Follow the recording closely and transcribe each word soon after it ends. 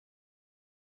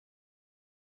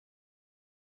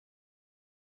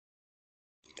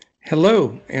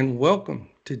Hello and welcome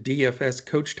to DFS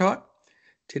Coach Talk.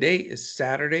 Today is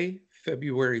Saturday,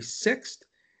 February 6th.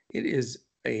 It is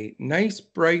a nice,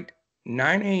 bright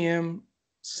 9 a.m.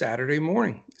 Saturday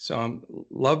morning. So I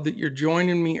love that you're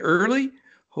joining me early.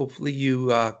 Hopefully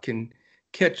you can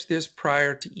catch this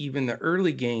prior to even the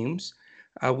early games.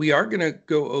 We are going to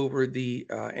go over the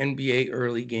NBA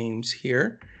early games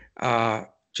here,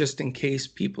 just in case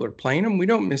people are playing them. We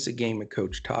don't miss a game of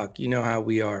Coach Talk. You know how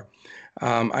we are.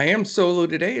 I am solo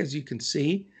today, as you can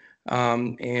see,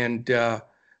 and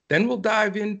then we'll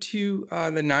dive into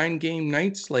the 9-game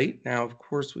night slate. Now, of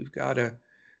course, we've got to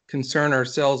concern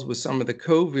ourselves with some of the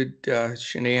COVID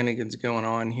shenanigans going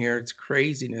on here. It's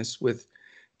craziness with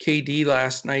KD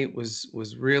last night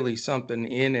was really something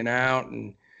in and out,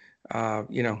 and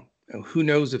who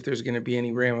knows if there's going to be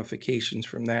any ramifications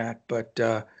from that. But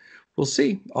we'll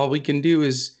see. All we can do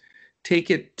is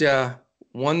take it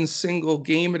one single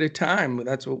game at a time.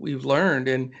 That's what we've learned,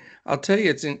 and I'll tell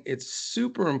you, it's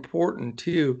super important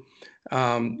too.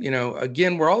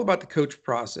 Again, we're all about the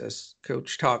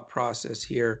coach talk process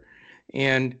here,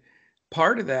 and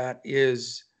part of that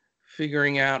is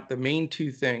figuring out the main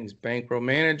two things: bankroll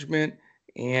management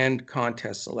and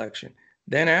contest selection.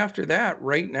 Then after that,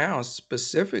 right now,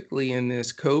 specifically in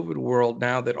this COVID world,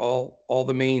 now that all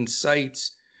the main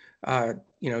sites,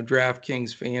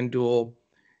 Draftkings, Fanduel,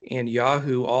 and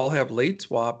Yahoo all have late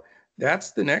swap,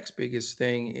 that's the next biggest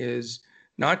thing, is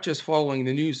not just following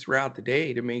the news throughout the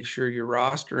day to make sure you're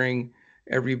rostering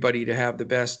everybody to have the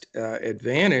best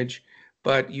advantage,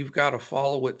 but you've got to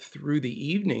follow it through the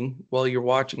evening while you're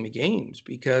watching the games,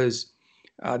 because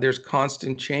there's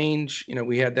constant change.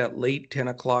 We had that late 10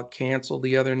 o'clock cancel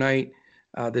the other night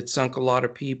that sunk a lot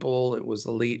of people. It was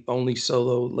the only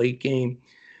solo late game.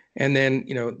 And then,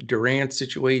 Durant's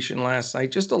situation last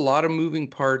night, just a lot of moving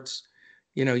parts.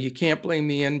 You can't blame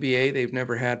the NBA. They've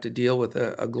never had to deal with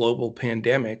a global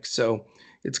pandemic. So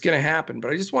it's going to happen.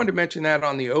 But I just wanted to mention that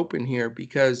on the open here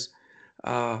because,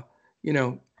 uh, you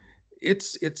know,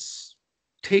 it's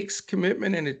takes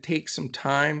commitment and it takes some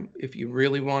time if you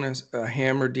really want to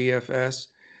hammer DFS.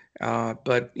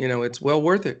 But, it's well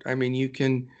worth it. I mean, you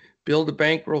can build a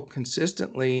bankroll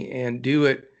consistently and do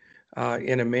it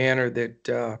in a manner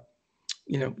that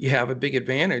you have a big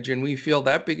advantage. And we feel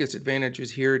that biggest advantage is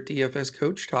here at DFS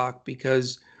Coach Talk,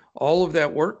 because all of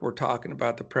that work we're talking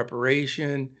about, the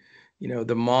preparation,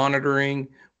 the monitoring,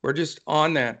 we're just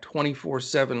on that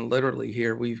 24/7 literally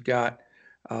here. We've got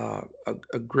a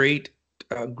great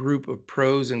group of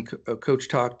pros and a Coach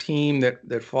Talk team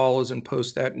that follows and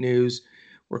posts that news.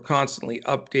 We're constantly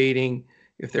updating.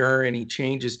 If there are any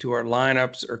changes to our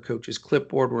lineups or coach's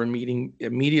clipboard, we're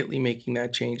immediately making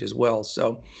that change as well.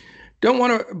 So don't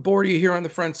want to bore you here on the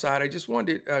front side. I just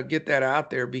wanted to get that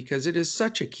out there because it is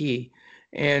such a key.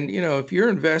 And, if you're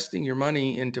investing your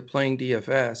money into playing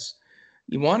DFS,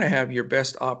 you want to have your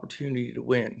best opportunity to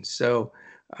win. So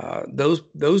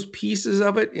those pieces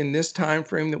of it in this time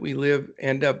frame that we live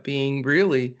end up being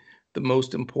really the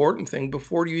most important thing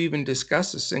before you even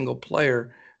discuss a single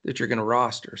player that you're going to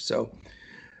roster. So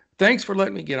thanks for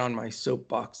letting me get on my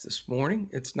soapbox this morning.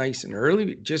 It's nice and early.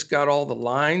 We just got all the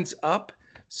lines up,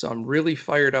 so I'm really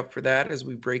fired up for that as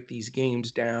we break these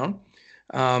games down.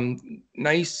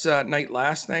 Nice night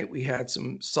last night. We had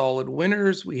some solid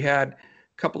winners. We had a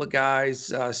couple of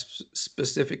guys,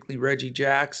 specifically Reggie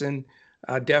Jackson,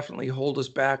 definitely hold us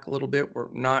back a little bit.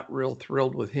 We're not real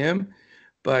thrilled with him.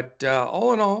 But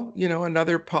all in all,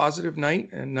 another positive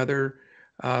night, another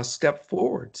step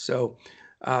forward. So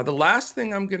the last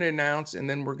thing I'm going to announce, and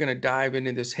then we're going to dive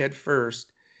into this head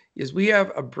first, is we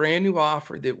have a brand new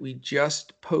offer that we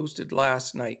just posted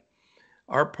last night.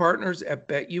 Our partners at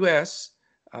BetUS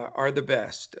are the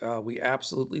best. We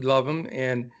absolutely love them.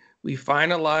 And we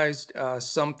finalized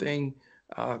something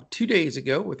 2 days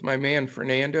ago with my man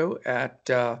Fernando at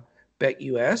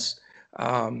BetUS.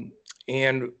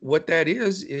 And what that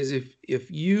is if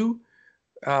you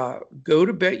go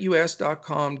to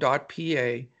betus.com.pa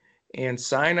and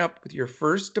sign up with your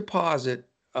first deposit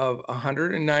of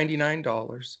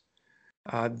 $199,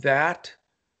 that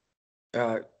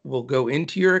will go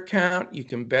into your account. You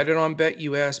can bet it on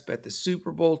BetUS, bet the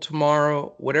Super Bowl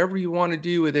tomorrow, whatever you want to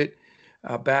do with it.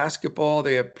 Basketball,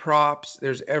 they have props,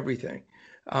 there's everything.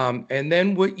 And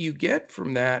then what you get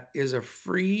from that is a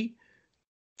free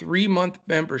 3-month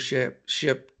membership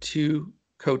to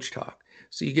Coach Talk.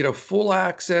 So you get a full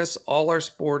access, all our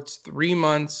sports, 3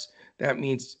 months. That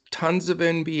means tons of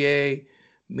NBA,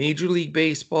 Major League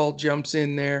Baseball jumps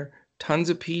in there, tons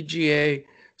of PGA.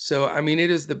 So, I mean, it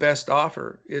is the best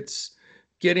offer. It's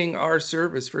getting our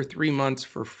service for 3 months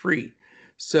for free.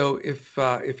 So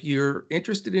if you're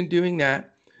interested in doing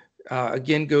that,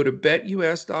 Again, go to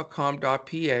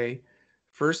betus.com.pa,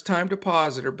 first time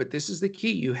depositor, but this is the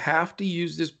key. You have to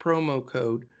use this promo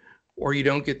code or you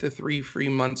don't get the 3 free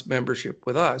months membership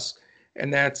with us.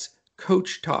 And that's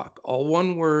Coach Talk, all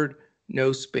one word,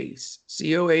 no space,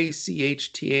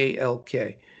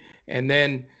 COACHTALK. And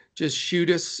then just shoot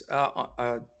us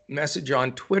a message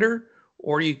on Twitter,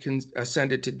 or you can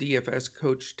send it to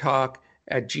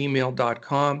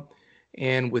dfscoachtalk@gmail.com.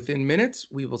 And within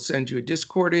minutes, we will send you a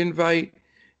Discord invite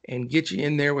and get you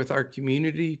in there with our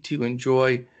community to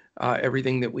enjoy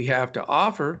everything that we have to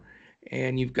offer.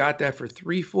 And you've got that for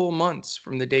 3 full months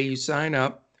from the day you sign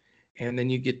up. And then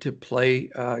you get to play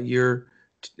your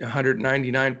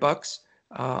 $199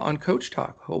 on Coach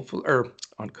Talk, hopefully, or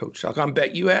on Coach Talk, on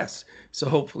BetUS. So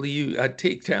hopefully you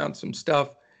take down some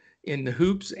stuff in the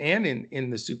hoops and in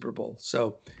the Super Bowl.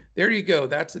 So there you go.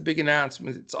 That's the big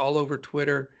announcement. It's all over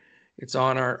Twitter. It's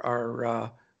on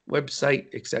our website,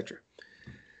 etc.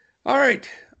 All right.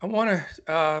 I want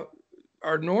to,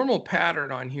 our normal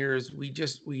pattern on here is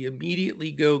we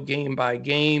immediately go game by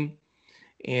game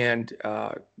and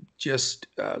just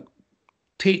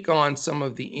take on some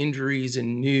of the injuries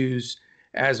and news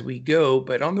as we go.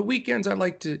 But on the weekends, I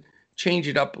like to change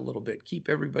it up a little bit, keep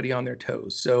everybody on their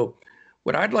toes. So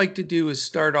what I'd like to do is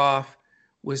start off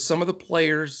with some of the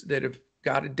players that have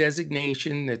got a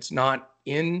designation that's not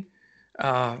in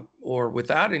or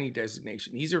without any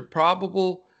designation. These are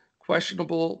probable,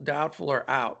 questionable, doubtful, or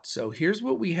out. So here's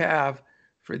what we have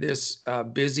for this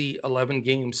busy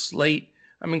 11-game slate.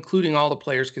 I'm including all the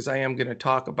players because I am going to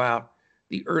talk about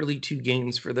the early 2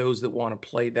 games for those that want to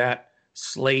play that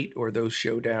slate or those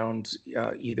showdowns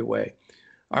either way.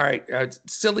 All right, it's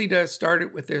silly to start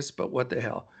it with this, but what the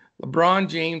hell? LeBron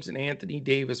James and Anthony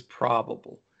Davis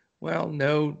probable. Well,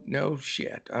 no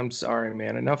shit. I'm sorry,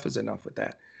 man. Enough is enough with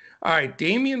that. All right,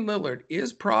 Damian Lillard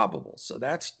is probable, so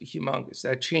that's humongous.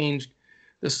 That changed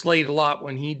the slate a lot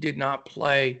when he did not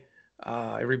play.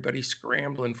 Everybody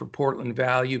scrambling for Portland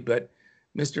value, but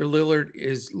Mr. Lillard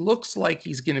looks like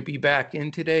he's going to be back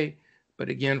in today. But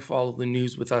again, follow the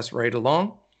news with us right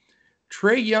along.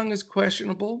 Trae Young is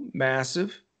questionable.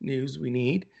 Massive news we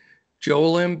need.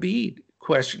 Joel Embiid,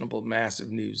 questionable,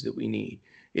 massive news that we need.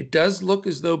 It does look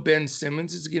as though Ben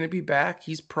Simmons is going to be back.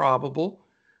 He's probable.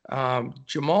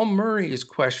 Jamal Murray is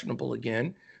questionable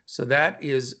again. So that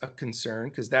is a concern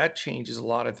because that changes a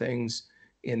lot of things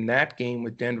in that game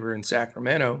with Denver and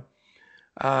Sacramento.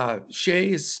 Shea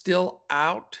is still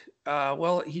out.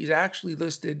 Well, he's actually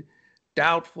listed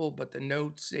doubtful, but the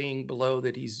note saying below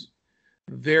that he's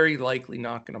very likely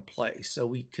not going to play. So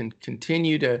we can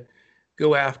continue to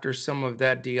go after some of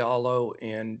that Diallo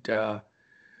and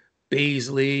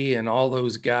Baisley and all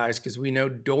those guys because we know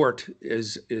Dort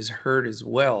is hurt as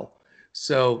well.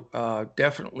 So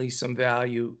definitely some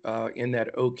value in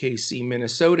that OKC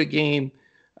Minnesota game,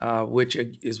 which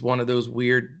is one of those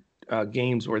weird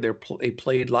games where they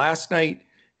played last night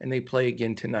and they play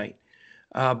again tonight.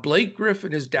 Blake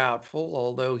Griffin is doubtful,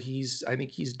 although I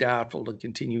think he's doubtful to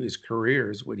continue his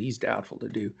career is what he's doubtful to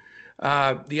do.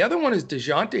 The other one is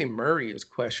DeJounte Murray is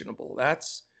questionable.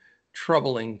 That's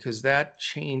troubling because that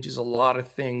changes a lot of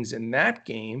things in that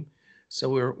game. So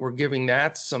we're giving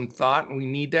that some thought, and we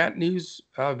need that news,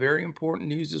 very important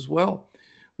news as well.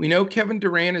 We know Kevin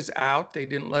Durant is out. They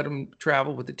didn't let him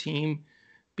travel with the team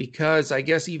because I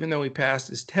guess even though he passed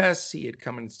his tests, he had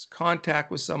come in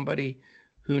contact with somebody.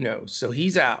 Who knows? So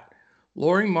he's out.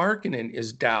 Lauri Markkanen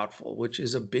is doubtful, which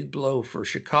is a big blow for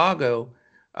Chicago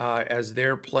as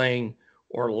they're playing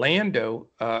Orlando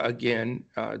again.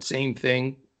 Same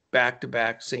thing,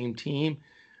 back-to-back, same team.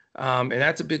 And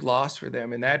that's a big loss for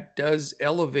them. And that does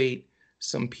elevate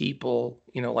some people,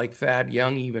 like Thad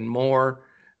Young even more.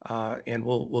 And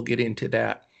we'll get into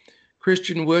that.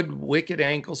 Christian Wood, wicked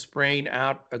ankle sprain,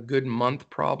 out a good month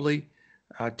probably.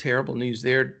 Terrible news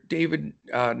there. David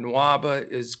Nwaba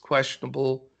is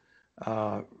questionable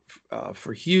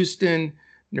for Houston.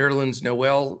 Nerlens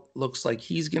Noel looks like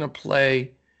he's going to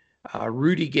play.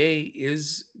 Rudy Gay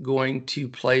is going to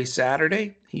play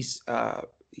Saturday. He's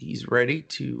ready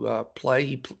to play.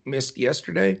 He missed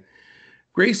yesterday.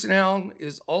 Grayson Allen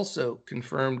is also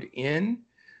confirmed in.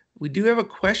 We do have a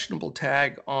questionable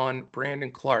tag on Brandon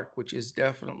Clark, which is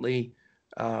definitely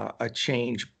a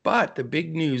change. But the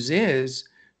big news is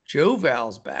Joe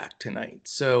Val's back tonight.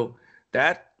 So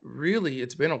that really,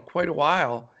 it's been quite a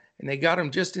while, and they got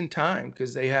him just in time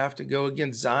because they have to go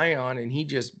against Zion, and he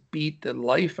just beat the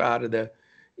life out of the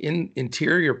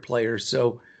interior players.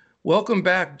 So welcome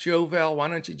back, Joe Val. Why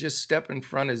don't you just step in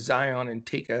front of Zion and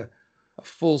take a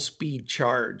full speed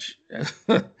charge?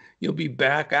 You'll be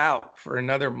back out for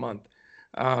another month.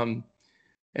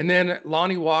 And then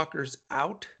Lonnie Walker's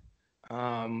out.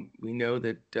 We know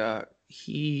that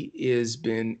he has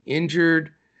been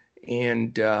injured,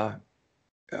 and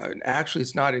actually,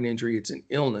 it's not an injury, it's an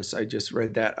illness. I just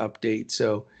read that update.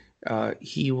 So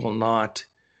he will not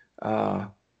uh,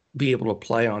 be able to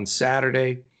play on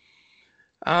Saturday.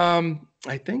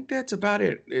 I think that's about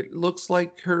it. It looks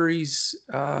like Curry's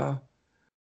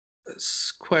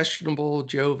questionable.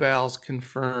 Joe Val's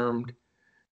confirmed.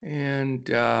 And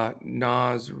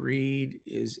Nas Reed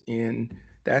is in.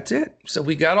 That's it. So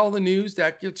we got all the news.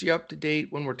 That gets you up to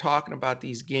date when we're talking about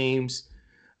these games.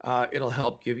 It'll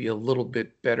help give you a little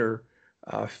bit better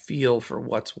feel for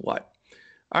what's what.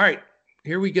 All right,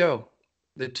 here we go.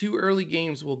 The two early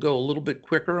games we'll go a little bit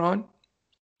quicker on.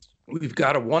 We've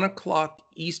got a 1 o'clock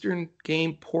Eastern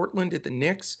game, Portland at the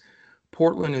Knicks.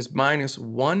 Portland is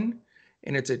 -1,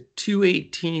 and it's a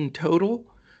 218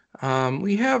 total.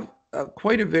 We have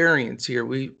quite a variance here.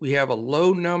 We have a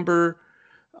low number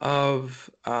of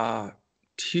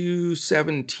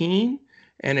 217,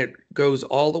 and it goes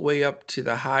all the way up to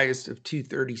the highest of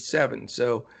 237.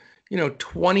 So,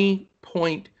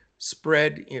 20-point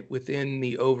spread within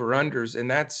the over-unders,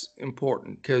 and that's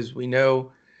important because we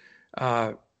know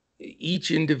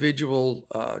each individual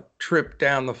trip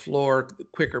down the floor,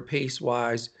 quicker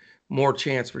pace-wise, more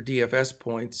chance for DFS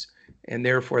points, and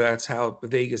therefore that's how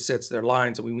Vegas sets their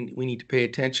lines. And we need to pay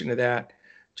attention to that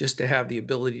just to have the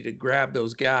ability to grab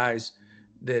those guys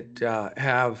that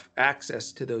have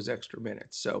access to those extra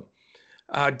minutes. So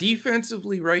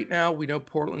defensively right now, we know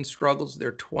Portland struggles.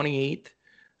 They're 28th.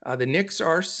 The Knicks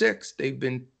are 6th. They've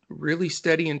been really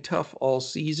steady and tough all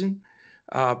season.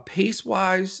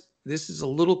 Pace-wise, this is a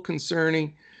little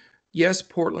concerning. Yes,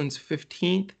 Portland's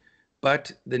 15th,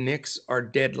 but the Knicks are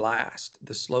dead last,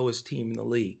 the slowest team in the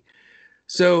league.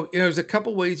 So, there's a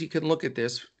couple ways you can look at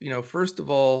this. First of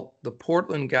all, the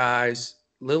Portland guys,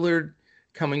 Lillard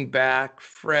coming back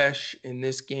fresh in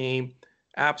this game,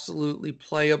 absolutely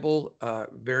playable,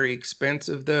 very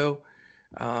expensive though.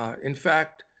 In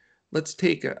fact, let's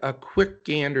take a quick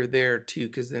gander there too,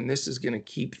 because then this is going to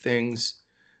keep things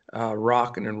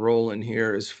rocking and rolling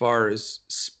here as far as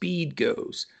speed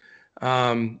goes.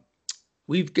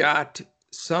 We've got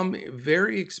some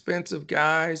very expensive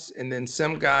guys and then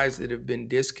some guys that have been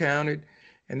discounted.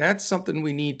 And that's something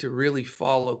we need to really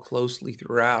follow closely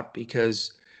throughout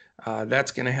because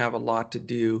that's going to have a lot to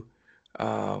do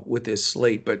with this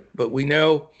slate. But we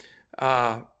know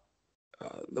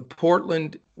with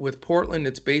Portland,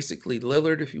 it's basically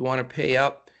Lillard if you want to pay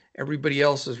up. Everybody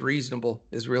else is reasonable,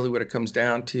 is really what it comes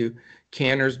down to.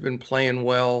 Canner's been playing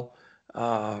well.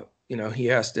 He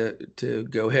has to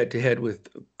go head-to-head with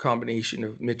a combination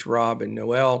of Mitch Robb and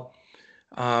Noel.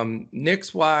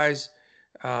 Knicks-wise,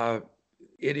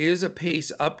 it is a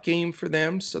pace-up game for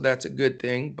them, so that's a good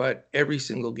thing, but every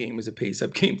single game is a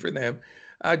pace-up game for them.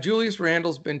 Julius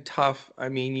Randle's been tough. I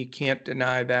mean, you can't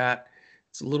deny that.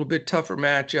 It's a little bit tougher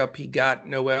matchup. He got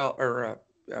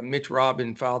Mitch Robb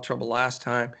in foul trouble last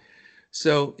time.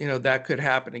 So, that could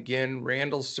happen again.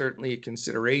 Randle's certainly a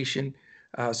consideration.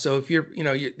 So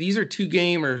if these are two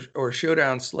game or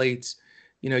showdown slates,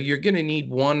 you're going to need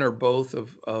one or both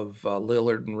of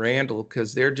Lillard and Randle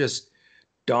because they're just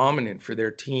dominant for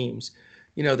their teams.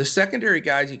 The secondary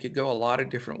guys, you could go a lot of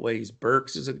different ways.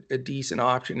 Burks is a decent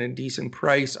option and decent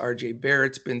price. RJ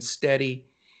Barrett's been steady.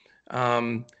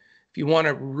 If you want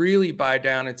to really buy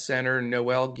down at center,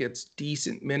 Noel gets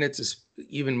decent minutes,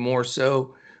 even more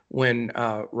so when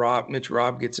Mitch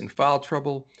Robb gets in foul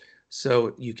trouble.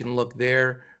 So you can look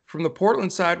there. From the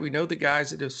Portland side, we know the guys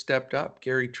that have stepped up.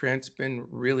 Gary Trent's been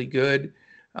really good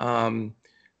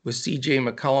with C.J.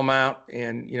 McCollum out.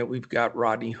 And, we've got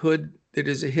Rodney Hood that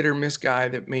is a hit or miss guy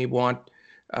that you may want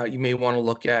to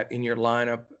look at in your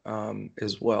lineup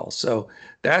as well. So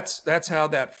that's how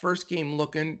that first game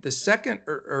looking. The second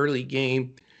early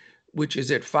game, which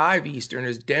is at 5 Eastern,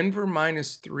 is Denver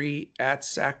 -3 at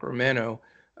Sacramento,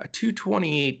 a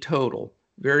 228 total.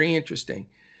 Very interesting.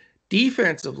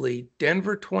 Defensively,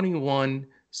 Denver 21,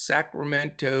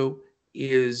 Sacramento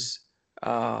is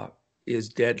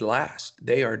dead last.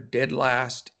 They are dead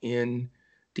last in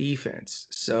defense.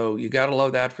 So you got to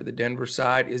love that for the Denver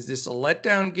side. Is this a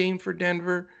letdown game for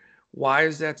Denver? Why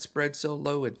is that spread so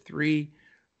low at 3?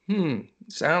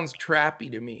 Sounds trappy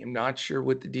to me. I'm not sure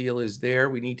what the deal is there.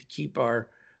 We need to keep our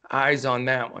eyes on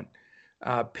that one.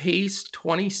 Pace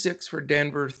 26 for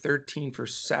Denver, 13 for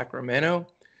Sacramento.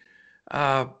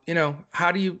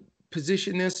 How do you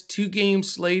position this? 2-game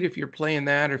slate if you're playing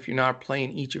that, or if you're not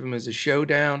playing each of them as a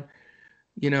showdown.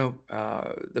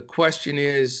 The question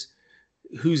is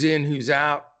who's in, who's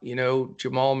out.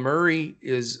 Jamal Murray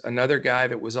is another guy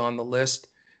that was on the list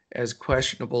as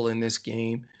questionable in this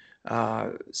game.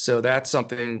 So that's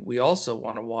something we also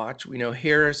want to watch. We know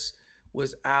Harris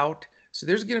was out. So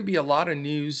there's going to be a lot of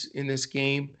news in this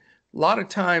game. A lot of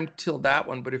time till that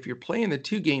one, but if you're playing the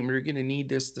 2-game, you're going to need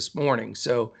this morning.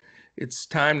 So it's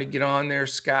time to get on there,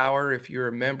 scour. If you're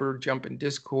a member, jump in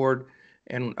Discord,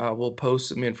 and we'll post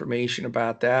some information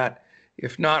about that.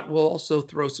 If not, we'll also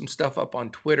throw some stuff up on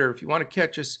Twitter. If you want to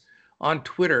catch us on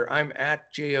Twitter, I'm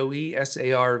at JOESARVADI.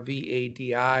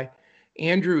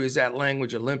 Andrew is at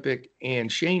Language Olympic,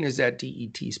 and Shane is at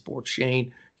DET Sports Shane.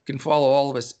 You can follow all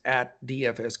of us at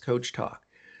DFS Coach Talk.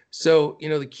 So,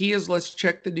 the key is let's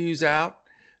check the news out.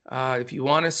 If you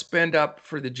want to spend up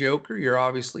for the Joker, you're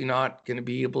obviously not going to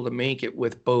be able to make it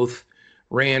with both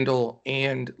Randall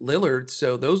and Lillard.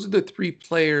 So those are the 3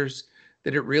 players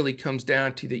that it really comes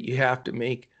down to that you have to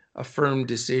make a firm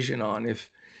decision on. If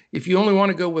you only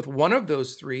want to go with one of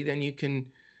those 3, then you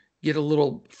can get a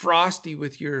little frosty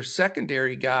with your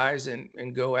secondary guys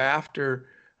and go after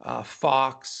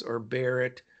Fox or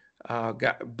Barrett.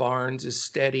 Barnes is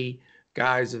steady,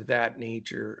 guys of that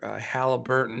nature.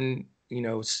 Halliburton,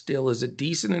 still is a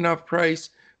decent enough price,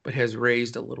 but has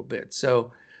raised a little bit.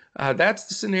 So that's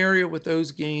the scenario with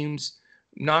those games.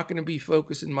 Not going to be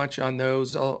focusing much on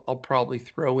those. I'll probably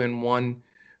throw in one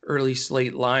early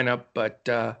slate lineup,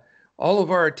 but all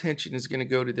of our attention is going to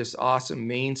go to this awesome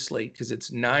main slate because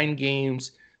it's 9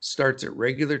 games, starts at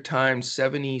regular time,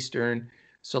 7 Eastern.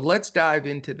 So let's dive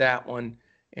into that one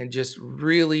and just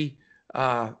really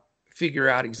figure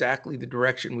out exactly the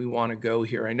direction we want to go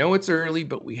here. I know it's early,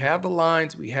 but we have the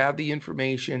lines, we have the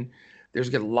information.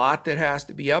 There's a lot that has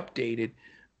to be updated,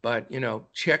 but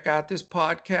check out this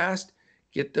podcast,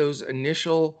 get those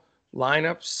initial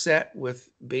lineups set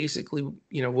with basically,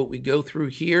 what we go through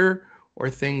here or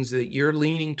things that you're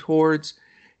leaning towards,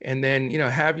 and then,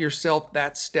 have yourself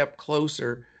that step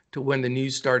closer to when the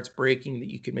news starts breaking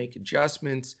that you can make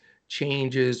adjustments,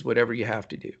 changes, whatever you have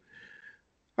to do.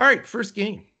 All right, first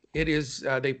game. It is,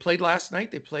 they played last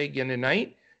night. They play again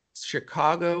tonight. It's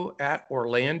Chicago at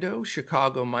Orlando.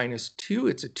 Chicago -2.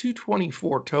 It's a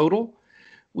 224 total.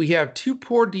 We have 2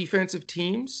 poor defensive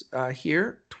teams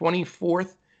here,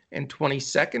 24th and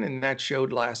 22nd, and that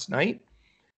showed last night.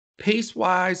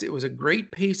 Pace-wise, it was a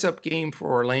great pace-up game for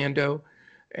Orlando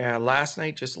last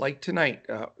night, just like tonight.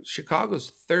 Chicago's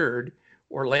 3rd,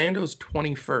 Orlando's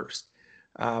 21st.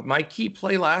 My key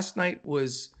play last night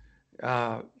was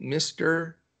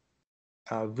Mr.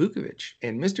 Vukovic,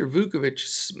 and Mr. Vukovic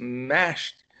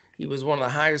smashed. He was one of the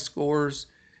highest scorers,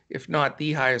 if not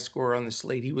the highest scorer on the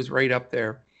slate. He was right up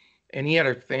there, and he had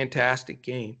a fantastic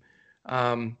game.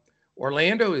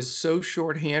 Orlando is so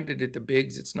shorthanded at the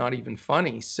bigs, it's not even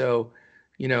funny. So,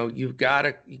 you've got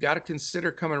to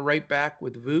consider coming right back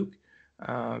with Vuk.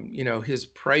 His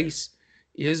price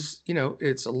is,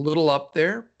 it's a little up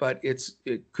there, but it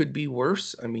could be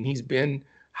worse. I mean, he's been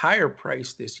higher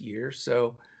priced this year,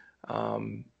 so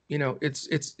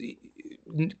it's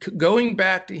going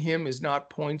back to him is not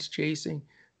points chasing.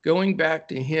 Going back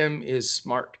to him is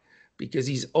smart because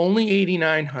he's only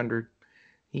 8,900.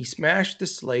 He smashed the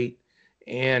slate,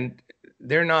 and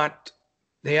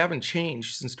they haven't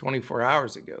changed since 24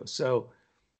 hours ago. So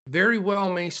very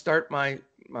well may start my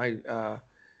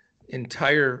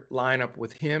entire lineup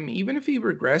with him. Even if he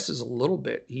regresses a little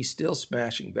bit, he's still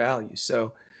smashing value.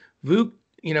 So Vuk,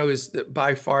 is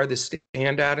by far the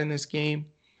standout in this game.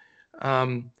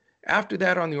 After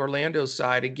that, on the Orlando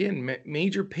side, again,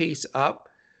 major pace up.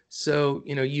 So,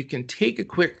 you can take a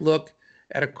quick look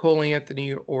at a Cole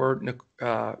Anthony or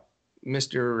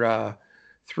Mr.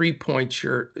 Three-point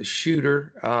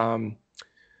shooter.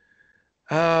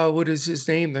 What is his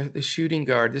name? The shooting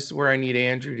guard. This is where I need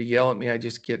Andrew to yell at me. I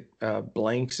just get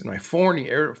blanks in my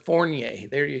Fournier.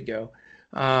 There you go.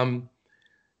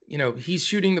 He's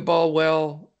shooting the ball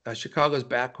well. Chicago's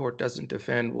backcourt doesn't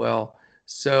defend well.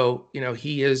 So,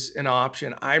 he is an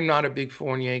option. I'm not a big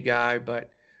Fournier guy,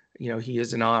 but, he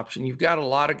is an option. You've got a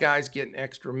lot of guys getting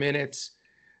extra minutes,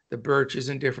 the Birches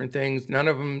and different things. None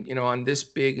of them, on this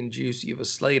big and juicy of a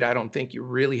slate, I don't think you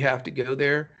really have to go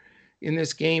there in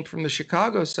this game. From the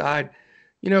Chicago side,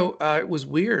 it was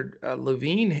weird.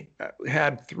 Levine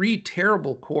had 3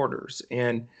 terrible quarters,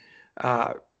 and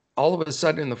all of a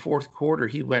sudden in the 4th quarter,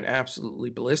 he went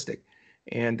absolutely ballistic.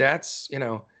 And that's,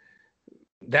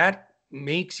 that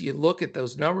makes you look at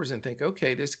those numbers and think,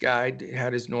 okay, this guy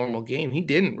had his normal game. He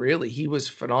didn't really. He was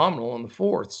phenomenal in the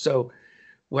 4th. So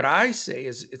what I say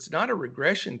is it's not a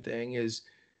regression thing, is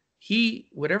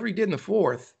whatever he did in the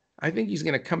 4th, I think he's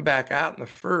going to come back out in the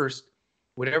 1st,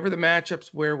 whatever the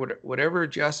matchups were, whatever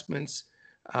adjustments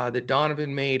that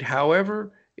Donovan made,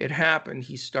 however it happened,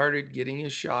 he started getting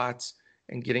his shots,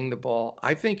 and getting the ball.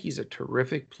 I think he's a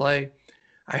terrific play.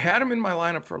 I had him in my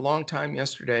lineup for a long time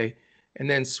yesterday and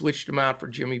then switched him out for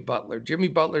Jimmy Butler. Jimmy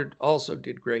Butler also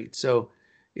did great. So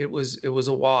it was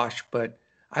a wash, but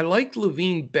I liked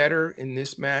Levine better in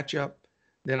this matchup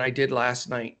than I did last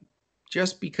night,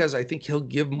 just because I think he'll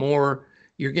give more.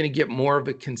 You're going to get more of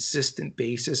a consistent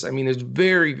basis. I mean, there's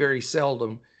very, very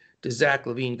seldom does Zach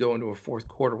LaVine go into a fourth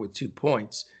quarter with 2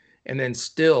 points and then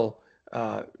still,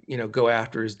 go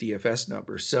after his DFS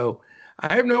numbers. So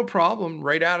I have no problem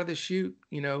right out of the chute.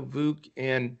 Vuk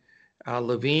and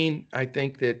Levine, I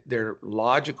think that they're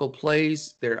logical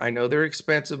plays. I know they're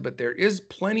expensive, but there is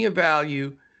plenty of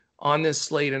value on this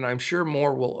slate, and I'm sure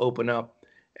more will open up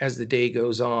as the day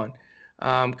goes on.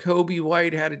 Kobe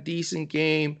White had a decent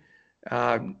game,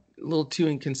 a little too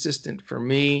inconsistent for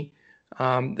me.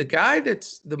 The guy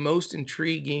that's the most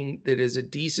intriguing that is a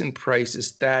decent price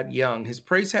is Thad Young. His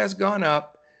price has gone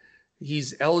up.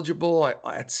 He's eligible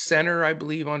at center, I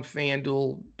believe, on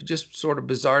Fanduel. Just sort of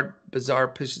bizarre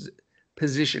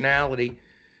positionality.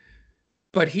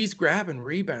 But he's grabbing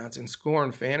rebounds and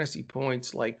scoring fantasy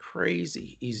points like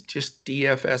crazy. He's just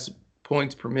DFS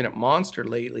points per minute monster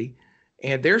lately.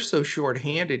 And they're so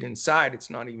short-handed inside, it's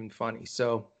not even funny.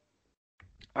 So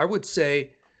I would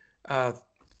say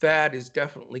Thad is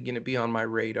definitely going to be on my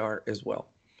radar as well.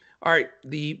 All right,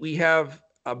 we have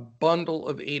a bundle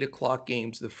of 8 o'clock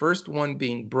games. The first one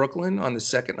being Brooklyn on the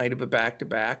second night of a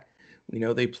back-to-back. We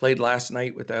know they played last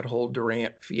night with that whole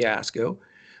Durant fiasco.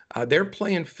 They're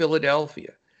playing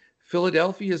Philadelphia.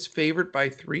 Philadelphia is favored by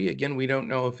 3. Again, we don't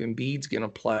know if Embiid's going to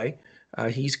play.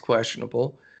 He's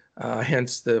questionable.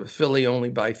 Hence the Philly only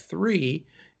by 3.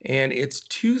 And it's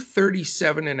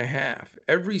 237.5.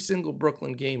 Every single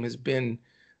Brooklyn game has been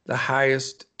the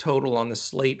highest total on the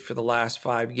slate for the last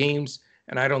 5 games,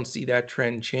 and I don't see that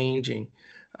trend changing.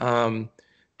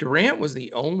 Durant was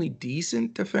the only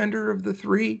decent defender of the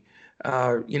 3.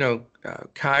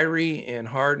 Kyrie and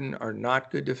Harden are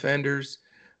not good defenders,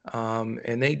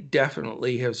 and they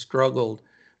definitely have struggled,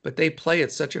 but they play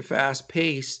at such a fast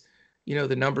pace,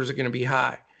 the numbers are going to be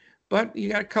high. But you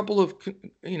got a couple of,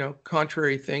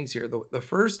 contrary things here. The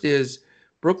first is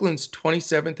Brooklyn's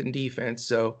 27th in defense,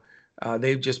 so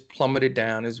they've just plummeted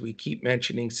down, as we keep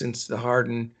mentioning, since the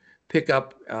Harden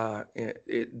pickup.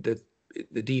 The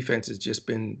defense has just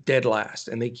been dead last,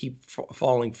 and they keep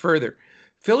falling further.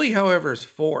 Philly, however, is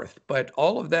 4th, but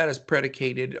all of that is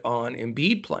predicated on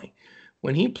Embiid playing.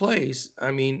 When he plays,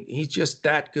 I mean, he's just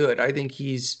that good. I think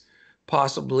he's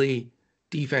possibly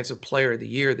Defensive Player of the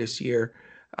Year this year.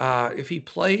 If he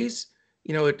plays,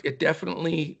 it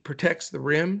definitely protects the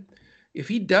rim. If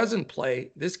he doesn't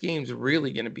play, this game's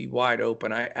really going to be wide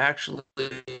open. I actually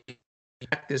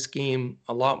like this game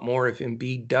a lot more if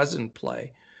Embiid doesn't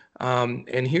play.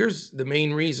 And here's the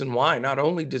main reason why. Not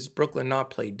only does Brooklyn not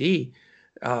play D,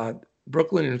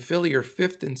 Brooklyn and Philly are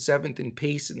 5th and 7th in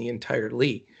pace in the entire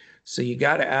league. So you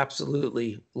got to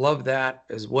absolutely love that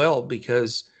as well,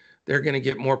 because they're going to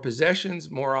get more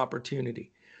possessions, more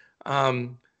opportunity.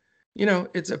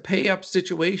 It's a pay up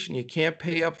situation. You can't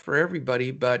pay up for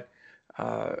everybody, but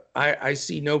I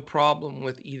see no problem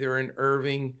with either an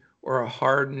Irving or a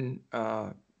Harden,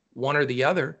 one or the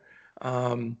other.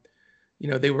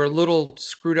 They were a little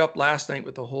screwed up last night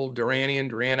with the whole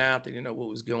Durant out. They didn't know what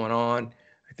was going on.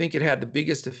 I think it had the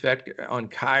biggest effect on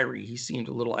Kyrie. He seemed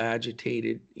a little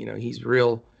agitated.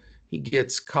 He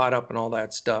gets caught up in all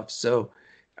that stuff. So,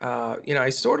 I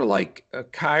sort of like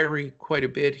Kyrie quite a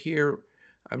bit here.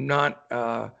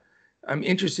 I'm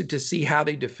interested to see how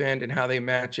they defend and how they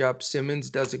match up. Simmons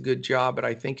does a good job, but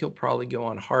I think he'll probably go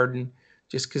on Harden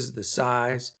just because of the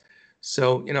size.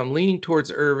 So, I'm leaning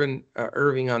towards Irving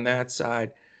on that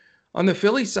side. On the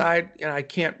Philly side, I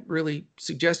can't really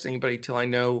suggest anybody till I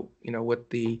know, what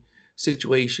the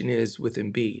situation is with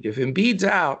Embiid. If Embiid's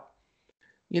out,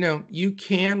 you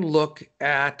can look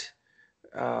at,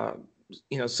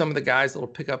 some of the guys that will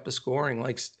pick up the scoring,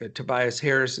 like Tobias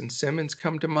Harris and Simmons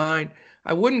come to mind.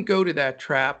 I wouldn't go to that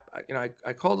trap.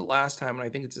 I called it last time, and I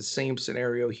think it's the same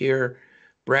scenario here.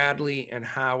 Bradley and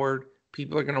Howard,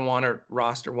 people are going to want to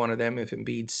roster one of them if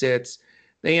Embiid sits.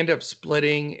 They end up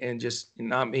splitting and just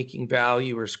not making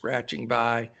value or scratching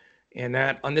by. And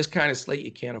that on this kind of slate,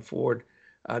 you can't afford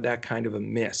that kind of a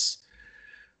miss.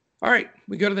 All right,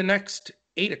 we go to the next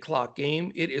 8 o'clock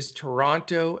game. It is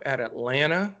Toronto at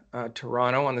Atlanta.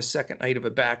 Toronto on the second night of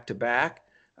a back-to-back.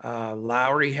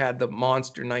 Lowry had the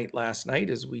monster night last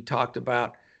night, as we talked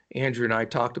about. Andrew and I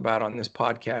talked about on this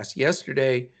podcast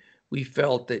yesterday. We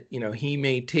felt that, he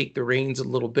may take the reins a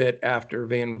little bit after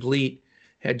Van Vliet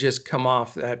had just come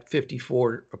off that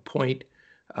 54-point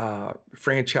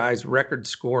franchise record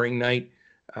scoring night.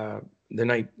 the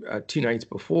night 2 nights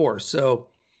before. So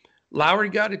Lowry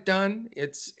got it done.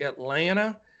 It's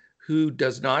Atlanta who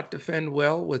does not defend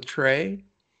well with Trey.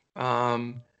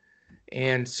 Um,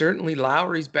 and certainly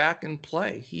Lowry's back in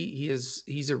play.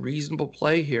 He's a reasonable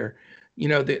play here.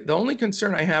 The only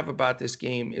concern I have about this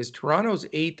game is Toronto's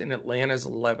 8th and Atlanta's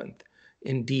 11th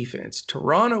in defense.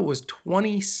 Toronto was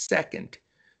 22nd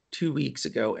 2 weeks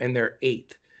ago, and they're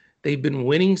 8th. They've been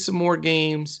winning some more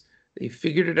games. They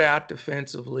figured it out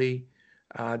defensively.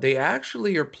 They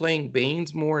actually are playing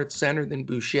Baines more at center than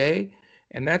Boucher,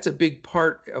 and that's a big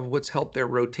part of what's helped their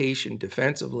rotation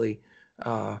defensively.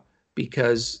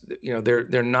 Because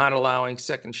they're not allowing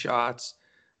second shots.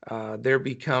 They're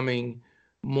becoming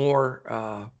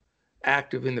more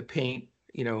active in the paint,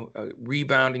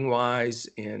 rebounding wise,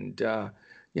 and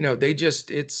they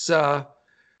just it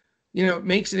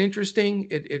makes it interesting.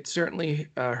 It certainly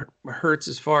hurts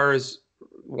as far as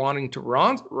wanting to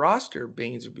roster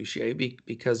Baines or Boucher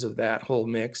because of that whole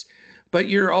mix, but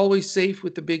you're always safe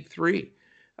with the big three.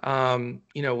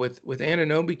 With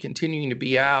Anunoby continuing to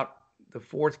be out, the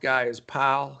fourth guy is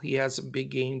Powell. He has some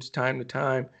big games time to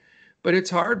time, but it's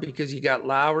hard because you got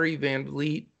Lowry, Van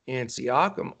Vliet, and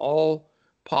Siakam all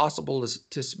possible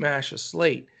to smash a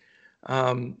slate.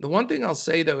 The one thing I'll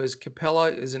say, though, is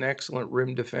Capella is an excellent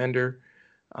rim defender.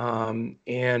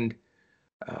 And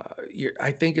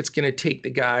I think it's going to take the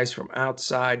guys from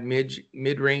outside,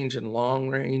 mid-range, and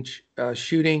long-range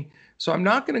shooting. So I'm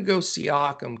not going to go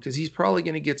Siakam because he's probably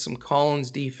going to get some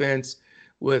Collins defense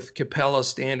with Capella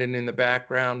standing in the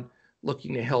background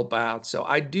looking to help out. So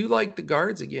I do like the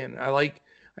guards again. I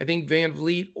think Van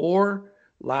Vliet or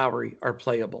Lowry are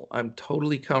playable. I'm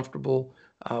totally comfortable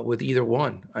with either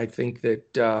one. I think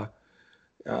that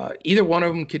either one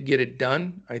of them could get it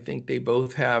done. I think they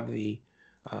both have the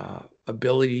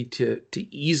ability to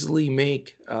easily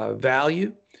make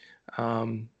value,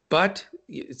 but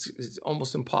it's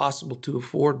almost impossible to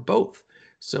afford both.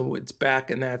 So it's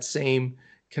back in that same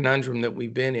conundrum that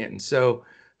we've been in. So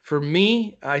for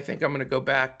me, I think I'm going to go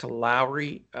back to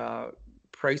Lowry.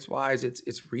 Price-wise,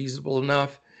 it's reasonable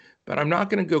enough, but I'm not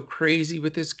going to go crazy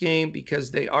with this game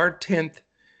because they are 10th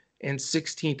and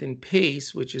 16th in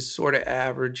pace, which is sort of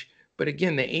average. But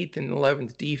again, the 8th and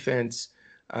 11th defense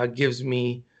gives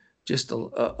me just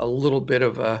a little bit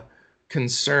of a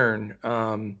concern.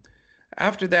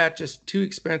 After that, just too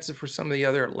expensive for some of the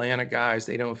other Atlanta guys.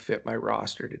 They don't fit my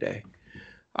roster today.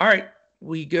 All right,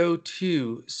 we go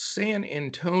to San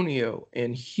Antonio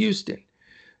and Houston.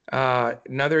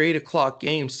 Another 8 o'clock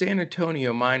game. San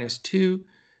Antonio -2.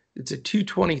 It's a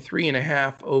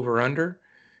 223.5 over-under.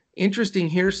 Interesting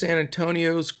here, San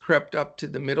Antonio's crept up to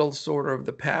the middle sort of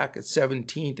the pack at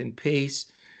 17th in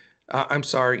pace.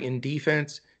 In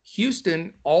defense.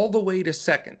 Houston all the way to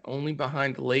second, only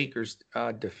behind the Lakers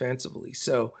defensively.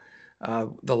 So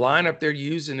the lineup they're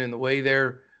using and the way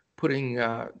they're putting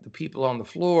the people on the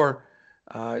floor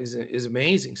is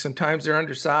amazing. Sometimes they're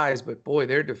undersized, but boy,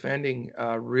 they're defending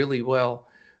really well.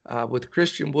 With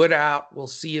Christian Wood out, we'll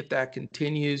see if that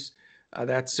continues.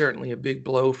 That's certainly a big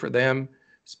blow for them,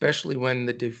 especially when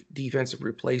the defensive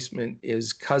replacement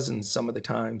is Cousins some of the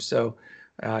time. So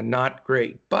not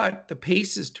great, but the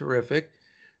pace is terrific.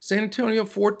 San Antonio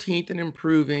 14th and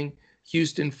improving,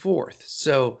 Houston 4th.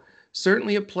 So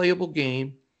certainly a playable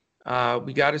game.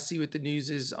 We got to see what the news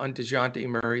is on DeJounte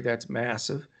Murray. That's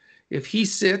massive. If he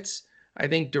sits, I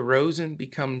think DeRozan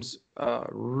becomes a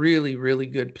really, really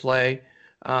good play.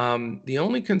 The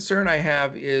only concern I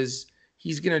have is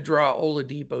he's going to draw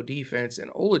Oladipo defense,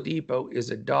 and Oladipo is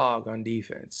a dog on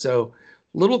defense. So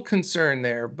little concern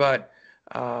there, but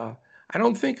I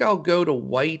don't think I'll go to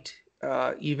White,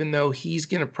 even though he's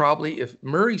going to probably, if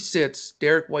Murray sits,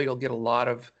 Derek White will get a lot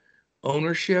of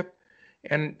ownership.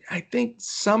 And I think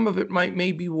some of it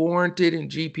may be warranted in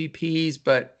GPPs,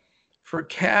 but for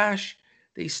cash,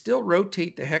 they still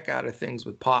rotate the heck out of things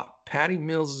with Pop. Patty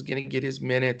Mills is going to get his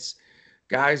minutes.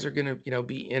 Guys are going to,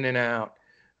 be in and out.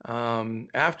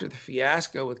 After the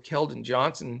fiasco with Keldon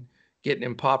Johnson getting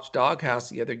in Pop's doghouse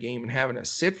the other game and having to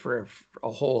sit for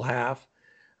a whole half,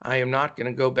 I am not going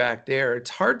to go back there. It's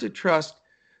hard to trust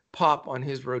Pop on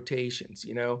his rotations.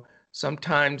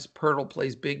 Sometimes Pirtle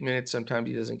plays big minutes. Sometimes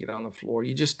he doesn't get on the floor.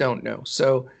 You just don't know.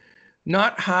 So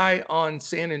not high on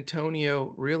San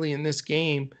Antonio really in this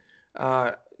game,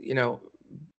 barring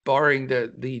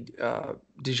the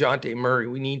DeJounte Murray.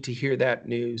 We need to hear that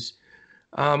news.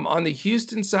 On the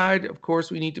Houston side, of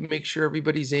course, we need to make sure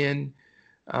everybody's in.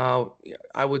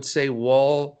 I would say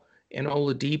Wall and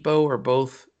Oladipo are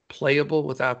both playable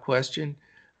without question.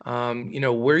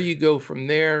 Where you go from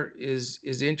there is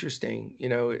interesting.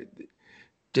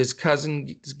 Does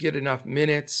Cousins get enough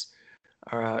minutes?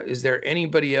 Is there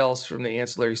anybody else from the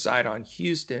ancillary side on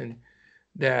Houston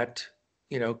that,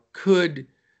 could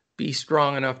be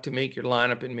strong enough to make your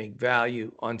lineup and make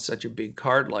value on such a big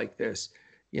card like this?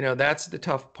 That's the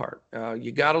tough part.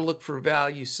 You got to look for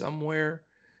value somewhere.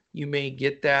 You may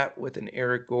get that with an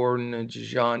Eric Gordon, a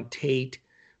Jajon Tate,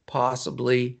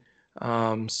 possibly.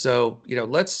 That's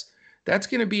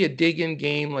going to be a dig-in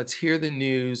game. Let's hear the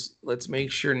news. Let's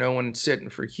make sure no one's sitting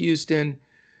for Houston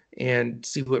and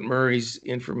see what Murray's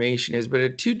information is. But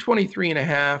at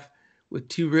 223.5 with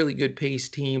two really good pace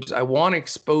teams, I want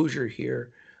exposure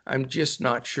here. I'm just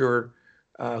not sure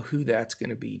who that's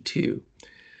going to be too.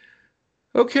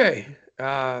 Okay,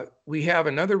 we have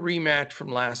another rematch from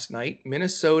last night,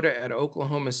 Minnesota at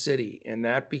Oklahoma City, and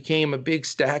that became a big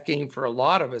stack game for a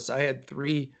lot of us. I had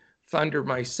 3 Thunder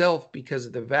myself because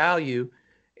of the value,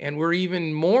 and we're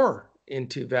even more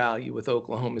into value with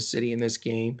Oklahoma City in this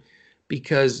game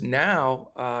because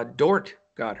now Dort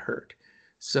got hurt.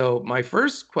 So my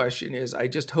first question is, I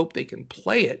just hope they can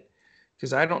play it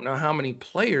because I don't know how many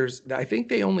players. I think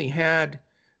they only had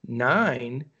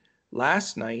 9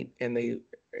 last night, and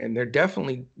they're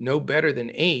definitely no better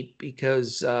than 8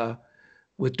 because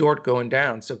with Dort going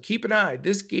down. So keep an eye.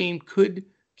 This game could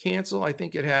cancel. I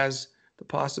think it has the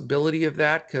possibility of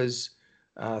that because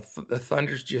the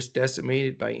Thunder's just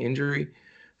decimated by injury.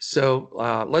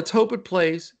 So let's hope it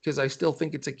plays because I still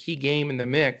think it's a key game in the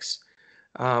mix.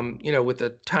 With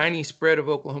a tiny spread of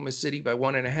Oklahoma City by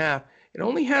 1.5, it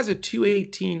only has a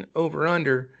 218 over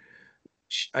under.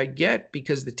 I get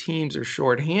because the teams are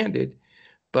shorthanded,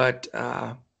 but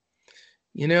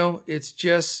it's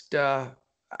just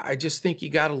I just think you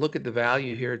got to look at the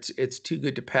value here. It's too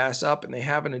good to pass up, and they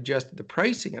haven't adjusted the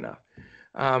pricing enough.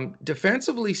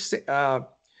 Defensively,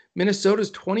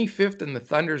 Minnesota's 25th and the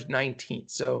Thunder's 19th.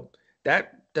 So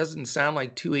that doesn't sound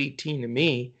like 218 to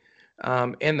me.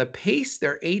 And the pace,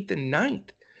 they're 8th and 9th.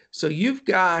 So you've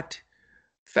got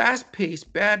fast pace,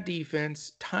 bad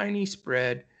defense, tiny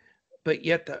spread, but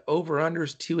yet the over-under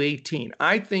is 218.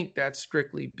 I think that's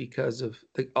strictly because of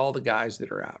all the guys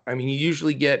that are out. I mean, you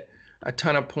usually get a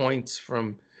ton of points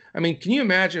from – I mean, can you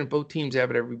imagine if both teams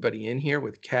have everybody in here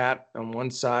with Cat on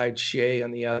one side, Shea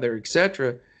on the other,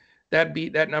 etc.?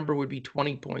 That number would be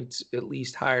 20 points at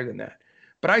least higher than that.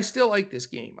 But I still like this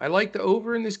game. I like the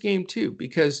over in this game too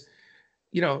because,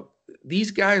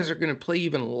 these guys are going to play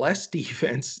even less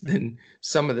defense than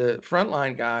some of the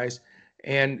frontline guys.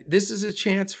 And this is a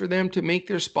chance for them to make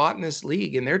their spot in this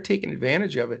league, and they're taking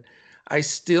advantage of it. I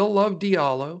still love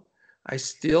Diallo. I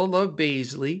still love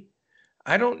Baisley.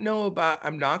 I don't know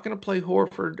I'm not going to play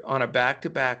Horford on a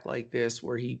back-to-back like this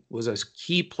where he was a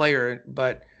key player,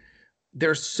 but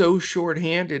they're so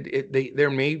shorthanded. There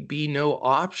may be no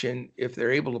option if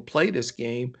they're able to play this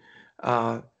game,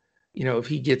 if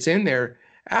he gets in there.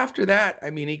 After that, I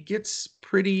mean, it gets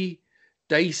pretty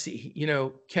dicey.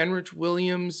 Kenrich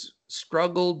Williams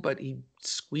struggled, but he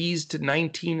squeezed to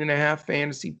 19.5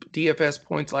 fantasy DFS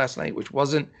points last night, which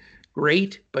wasn't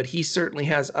great, but he certainly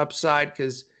has upside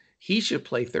because he should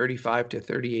play 35 to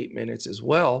 38 minutes as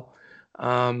well.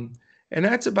 And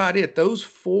that's about it. Those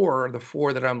 4 are the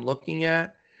 4 that I'm looking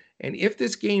at. And if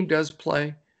this game does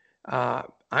play,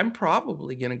 I'm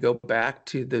probably going to go back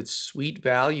to the sweet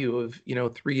value of,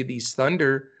 3 of these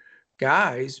Thunder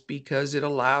guys because it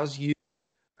allows you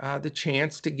the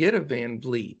chance to get a Van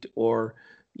Vliet or,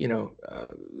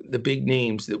 the big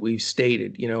names that we've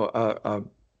stated,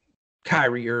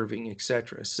 Kyrie Irving,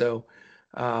 etc. So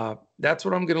that's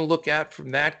what I'm going to look at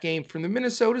from that game. From the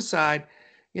Minnesota side,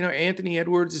 Anthony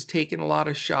Edwards is taking a lot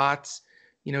of shots.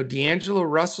 D'Angelo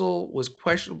Russell was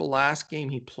questionable last game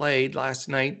he played last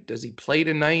night. Does he play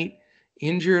tonight?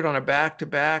 Injured on a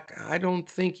back-to-back? I don't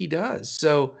think he does.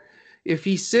 So if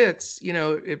he sits,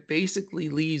 it basically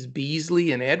leaves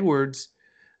Beasley and Edwards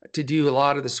to do a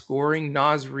lot of the scoring.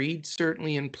 Naz Reid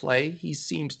certainly in play. He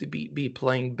seems to be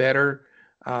playing better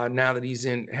now that he's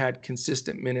had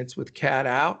consistent minutes with Cat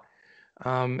out.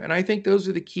 And I think those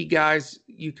are the key guys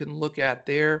you can look at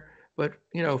there. But,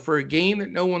 for a game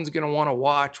that no one's going to want to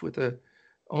watch with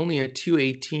only a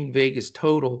 218 Vegas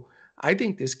total, I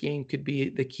think this game could be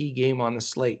the key game on the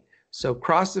slate. So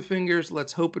cross the fingers.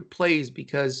 Let's hope it plays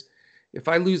because if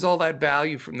I lose all that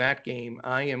value from that game,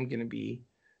 I am going to be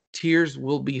 – tears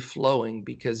will be flowing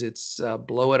because it's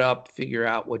blow it up, figure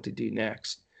out what to do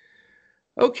next.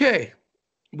 Okay,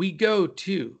 we go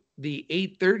to the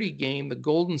 8:30 game, the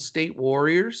Golden State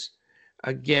Warriors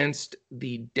against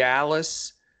the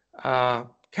Dallas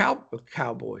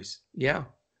Cowboys. Yeah,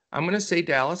 I'm going to say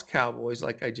Dallas Cowboys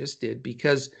like I just did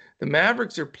because the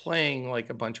Mavericks are playing like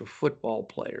a bunch of football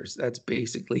players. That's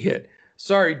basically it.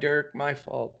 Sorry, Dirk, my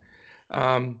fault.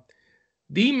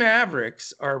 The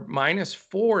Mavericks are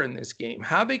 -4 in this game.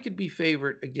 How they could be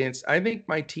favored against, I think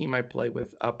my team I play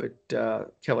with up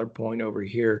at Keller Point over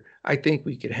here, I think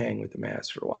we could hang with the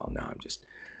Mavs for a while. Now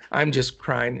I'm just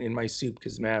crying in my soup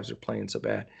because the Mavs are playing so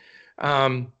bad.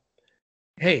 Um,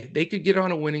 hey, they could get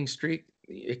on a winning streak.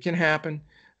 It can happen.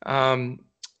 Um,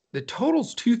 the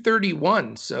total's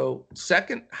 231, so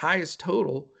second highest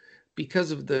total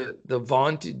because of the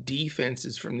vaunted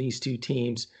defenses from these two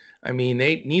teams. I mean,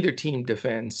 neither team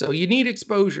defends, so you need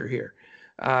exposure here.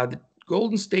 The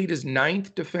Golden State is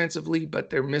ninth defensively, but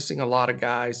they're missing a lot of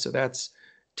guys, so that's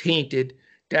tainted.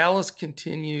 Dallas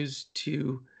continues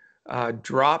to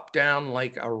drop down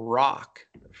like a rock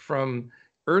from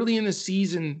early in the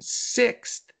season,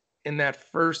 sixth in that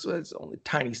first. Well, it's only a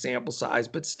tiny sample size,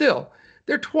 but still,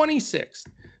 they're 26th.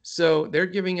 So they're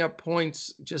giving up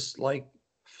points just like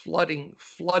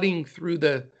flooding through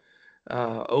the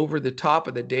over the top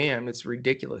of the dam. It's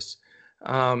ridiculous.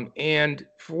 And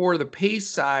for the pace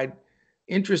side,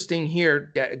 interesting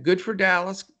here. Good for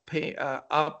Dallas,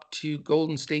 up to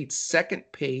Golden State's second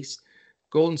pace.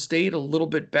 Golden State a little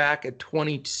bit back at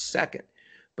 22nd.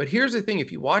 But here's the thing: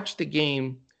 if you watch the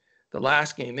game, the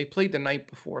last game, they played the night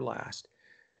before last.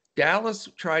 Dallas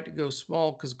tried to go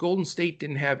small because Golden State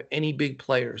didn't have any big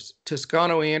players.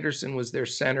 Toscano Anderson was their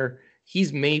center.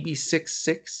 He's maybe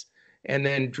 6'6". And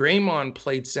then Draymond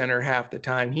played center half the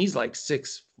time. He's like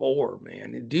 6'4",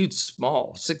 man. The dude's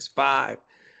small, 6'5".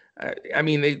 I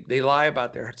mean, they lie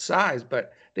about their size,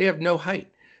 but they have no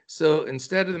height. So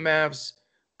instead of the Mavs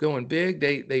going big,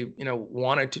 they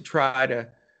wanted to try to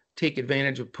take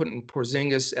advantage of putting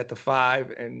Porzingis at the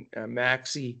 5 and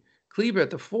Maxi Kleber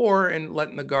at the 4 and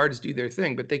letting the guards do their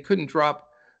thing. But they couldn't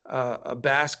drop a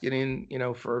basket in,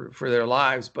 for their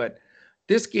lives. But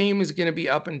this game is going to be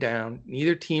up and down.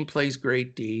 Neither team plays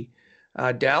great D.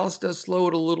 Dallas does slow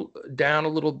it down a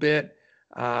little bit.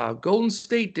 Golden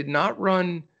State did not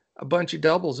run a bunch of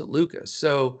doubles at Lucas.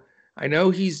 So I know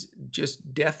he's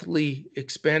just deathly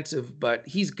expensive, but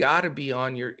he's got to be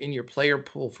in your player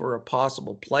pool for a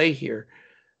possible play here.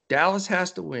 Dallas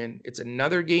has to win. It's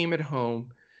another game at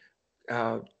home.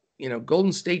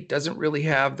 Golden State doesn't really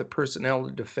have the personnel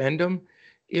to defend him.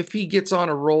 If he gets on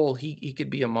a roll, he could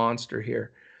be a monster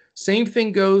here. Same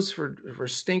thing goes for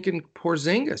stinking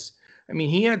Porzingis. I mean,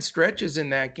 he had stretches in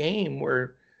that game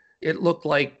where it looked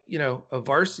like, a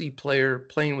varsity player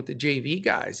playing with the JV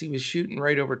guys. He was shooting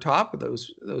right over top of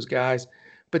those guys.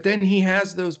 But then he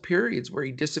has those periods where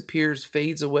he disappears,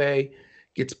 fades away,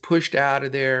 gets pushed out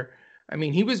of there. I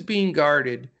mean, he was being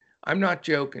guarded. I'm not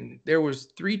joking. There was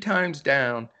 3 times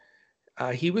down.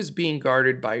 He was being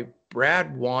guarded by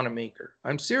Brad Wanamaker.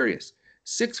 I'm serious.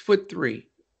 6'3",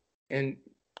 and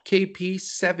KP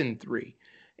 7'3".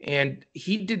 And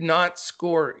he did not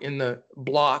score in the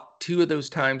block 2 of those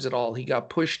times at all. He got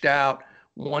pushed out.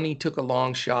 1, he took a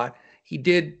long shot. He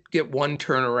did get 1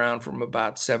 turnaround from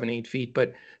about 7-8 feet.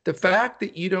 But the fact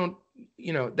that you don't,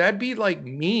 that'd be like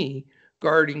me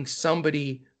guarding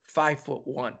somebody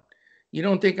 5'1". You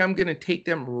don't think I'm going to take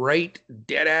them right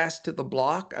dead ass to the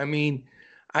block? I mean,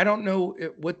 I don't know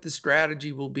what the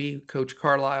strategy will be, Coach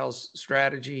Carlisle's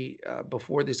strategy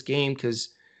before this game,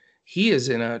 because he is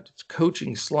in a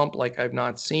coaching slump like I've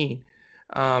not seen.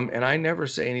 And I never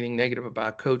say anything negative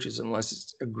about coaches unless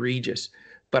it's egregious.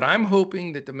 But I'm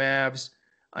hoping that the Mavs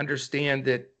understand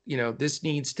that, this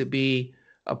needs to be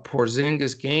a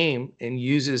Porzingis game and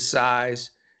use his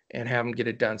size and have him get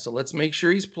it done. So let's make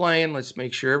sure he's playing. Let's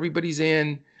make sure everybody's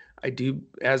in. I do,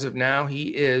 as of now,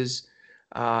 he is.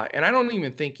 And I don't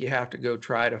even think you have to go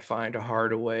try to find a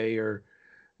Hardaway or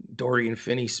Dorian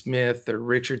Finney-Smith or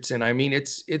Richardson. I mean,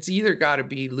 it's either got to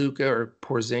be Luka or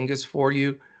Porzingis for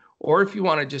you, or if you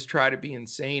want to just try to be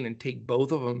insane and take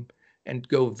both of them and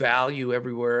go value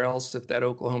everywhere else, if that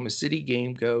Oklahoma City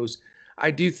game goes,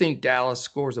 I do think Dallas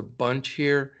scores a bunch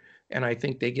here, and I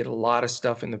think they get a lot of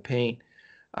stuff in the paint.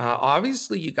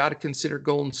 Obviously, you got to consider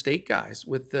Golden State guys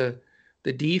with the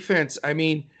defense. I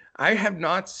mean, I have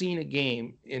not seen a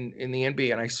game in the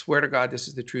NBA, and I swear to God, this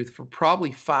is the truth, for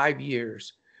probably 5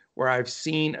 years where I've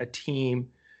seen a team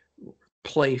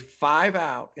play 5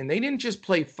 out, and they didn't just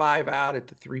play 5 out at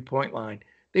the 3-point line.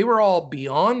 They were all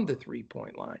beyond the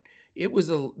 3-point line. It was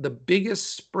the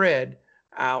biggest spread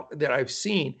out that I've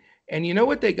seen. And you know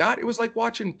what they got? It was like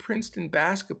watching Princeton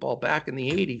basketball back in the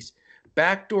 80s.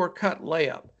 Backdoor cut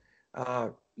layup.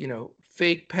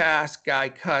 Fake pass, guy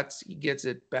cuts, he gets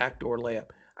it, backdoor layup.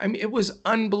 I mean, it was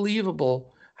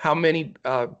unbelievable how many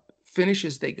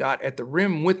finishes they got at the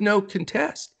rim with no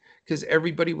contest because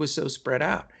everybody was so spread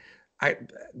out.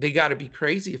 They got to be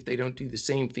crazy if they don't do the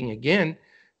same thing again,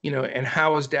 and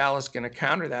how is Dallas going to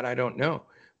counter that? I don't know.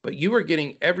 but you were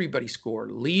getting everybody score.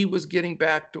 Lee was getting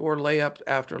backdoor layup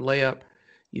after layup.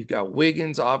 You've got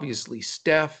Wiggins, obviously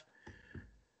Steph.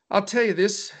 I'll tell you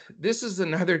this is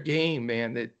another game,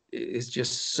 man, that is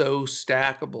just so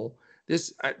stackable.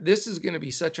 This is going to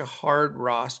be such a hard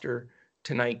roster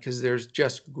tonight because there's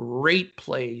just great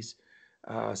plays,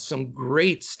 some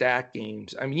great stack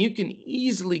games. I mean, you can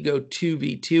easily go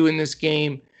 2v2 in this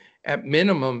game at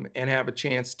minimum and have a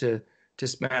chance to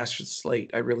smash the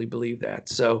slate. I really believe that.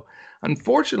 So,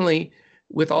 unfortunately,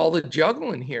 with all the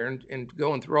juggling here and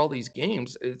going through all these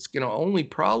games, it's going to only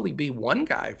probably be one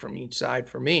guy from each side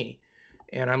for me.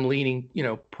 And I'm leaning,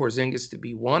 Porzingis to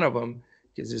be one of them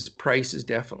because his price is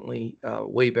definitely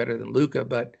way better than Luka.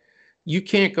 But you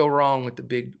can't go wrong with the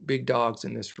big dogs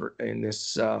in this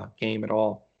game at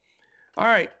all. All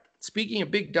right. Speaking of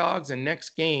big dogs and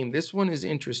next game, this one is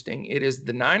interesting. It is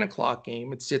the 9 o'clock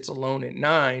game. It sits alone at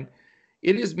 9.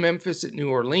 It is Memphis at New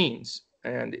Orleans.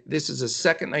 And this is a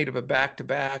second night of a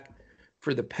back-to-back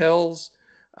for the Pels.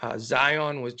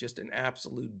 Zion was just an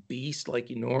absolute beast like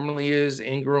he normally is.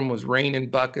 Ingram was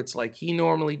raining buckets like he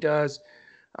normally does.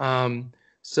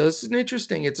 So this is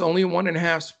interesting. It's only a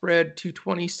 1.5 spread,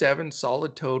 227,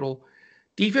 solid total.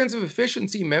 Defensive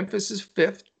efficiency, Memphis is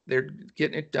 5th. They're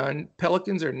getting it done.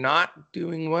 Pelicans are not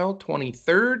doing well,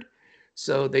 23rd.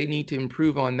 So they need to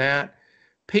improve on that.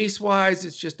 Pace-wise,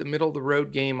 it's just a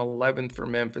middle-of-the-road game, 11th for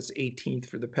Memphis, 18th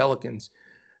for the Pelicans.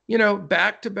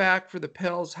 Back-to-back for the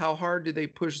Pels, how hard do they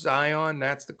push Zion?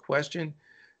 That's the question.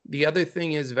 The other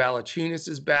thing is Valanciunas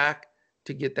is back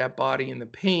to get that body in the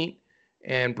paint,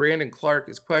 and Brandon Clark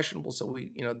is questionable, so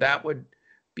that would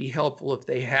be helpful if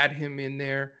they had him in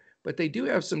there. But they do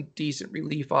have some decent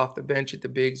relief off the bench at the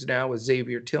bigs now with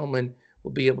Xavier Tillman.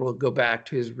 Will be able to go back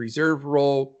to his reserve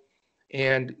role.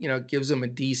 And, gives them a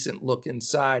decent look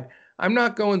inside. I'm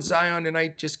not going Zion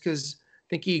tonight just because I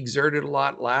think he exerted a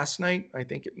lot last night. I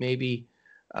think it maybe,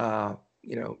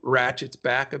 ratchets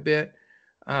back a bit.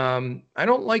 I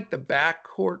don't like the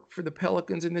backcourt for the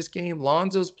Pelicans in this game.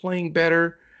 Lonzo's playing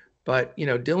better, but,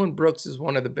 Dylan Brooks is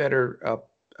one of the better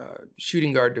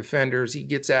shooting guard defenders. He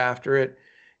gets after it.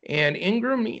 And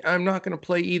Ingram, I'm not going to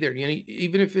play either.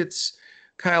 Even if it's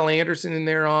Kyle Anderson in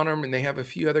there on him, and they have a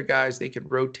few other guys they can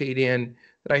rotate in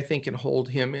that I think can hold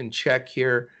him in check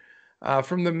here.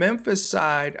 From the Memphis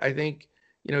side, I think,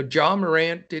 Ja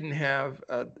Morant didn't have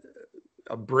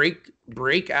a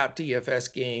breakout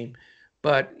DFS game,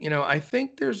 but, I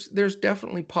think there's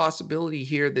definitely possibility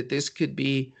here that this could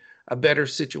be a better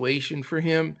situation for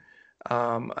him.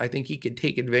 I think he could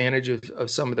take advantage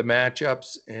of some of the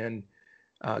matchups and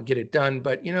get it done.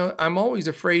 But, I'm always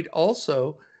afraid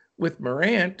also with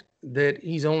Morant that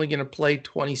he's only going to play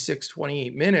 26,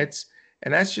 28 minutes.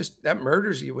 And that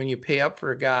murders you when you pay up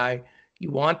for a guy.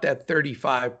 You want that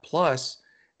 35 plus.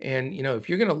 And, if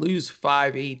you're going to lose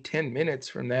 5, 8, 10 minutes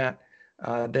from that,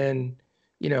 then,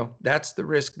 that's the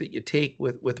risk that you take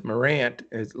with Morant.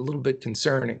 It's a little bit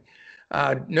concerning.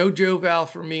 No Joe Val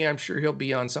for me. I'm sure he'll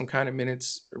be on some kind of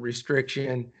minutes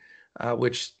restriction,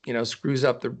 which, screws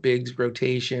up the bigs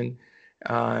rotation.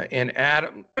 And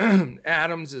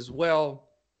Adams as well.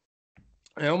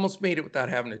 I almost made it without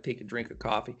having to take a drink of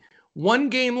coffee. One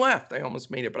game left. I almost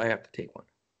made it, but I have to take one.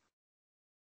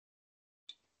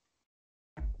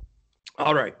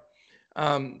 All right.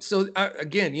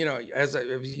 Again, as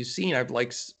you've seen, I've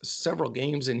liked several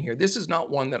games in here. This is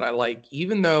not one that I like,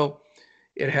 even though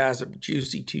it has a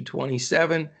juicy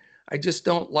 227. I just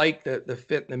don't like the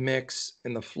fit and the mix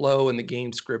and the flow and the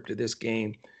game script of this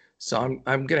game. So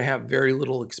I'm going to have very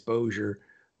little exposure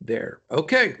there.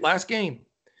 Okay, last game.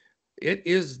 It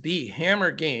is the Hammer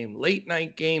game, late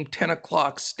night game, 10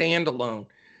 o'clock standalone.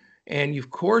 And of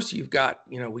course, you've got,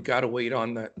 we got to wait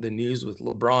on the news with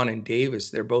LeBron and Davis.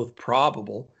 They're both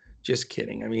probable. Just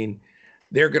kidding. I mean,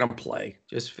 they're going to play.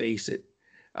 Just face it.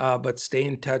 But stay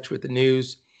in touch with the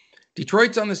news.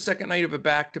 Detroit's on the second night of a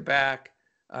back-to-back.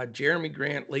 Jeremy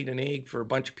Grant laid an egg for a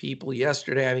bunch of people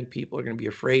yesterday. I think people are going to be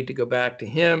afraid to go back to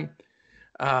him.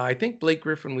 I think Blake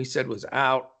Griffin, we said, was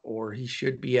out, or he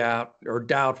should be out, or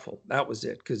doubtful. That was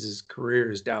it, because his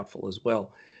career is doubtful as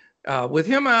well. With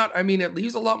him out, I mean, it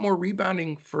leaves a lot more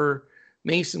rebounding for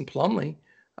Mason Plumlee.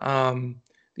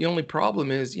 The only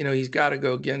problem is, he's got to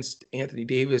go against Anthony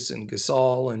Davis and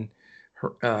Gasol and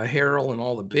Harrell and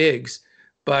all the bigs.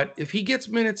 But if he gets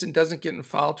minutes and doesn't get in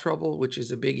foul trouble, which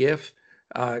is a big if,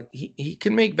 he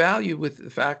can make value with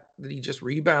the fact that he just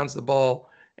rebounds the ball,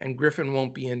 and Griffin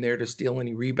won't be in there to steal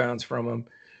any rebounds from him.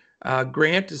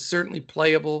 Grant is certainly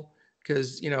playable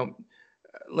because,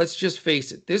 let's just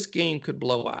face it, this game could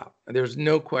blow out. There's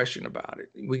no question about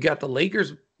it. We got the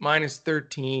Lakers minus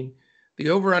 13, The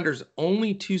over-under is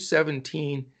only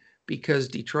 217 because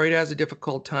Detroit has a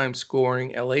difficult time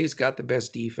scoring. LA's got the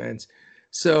best defense.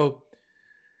 So,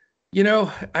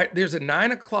 there's a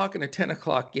 9 o'clock and a 10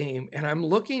 o'clock game, and I'm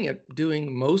looking at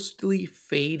doing mostly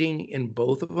fading in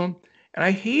both of them. And I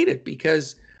hate it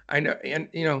because I know, and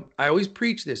I always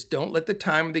preach this: don't let the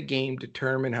time of the game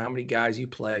determine how many guys you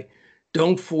play.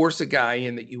 Don't force a guy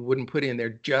in that you wouldn't put in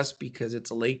there just because it's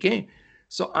a late game.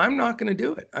 So I'm not going to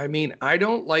do it. I mean, I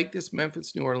don't like this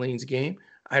Memphis New Orleans game.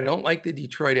 I don't like the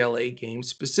Detroit LA game,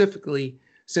 specifically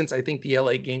since I think the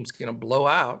LA game's going to blow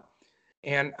out.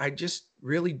 And I just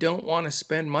really don't want to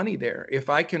spend money there. If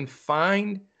I can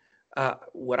find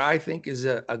what I think is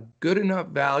a good enough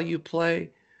value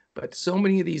play, but so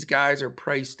many of these guys are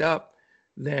priced up,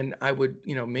 then I would,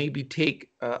 maybe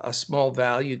take a small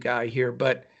value guy here.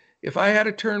 But if I had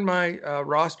to turn my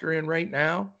roster in right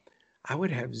now, I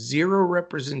would have zero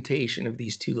representation of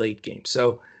these two late games.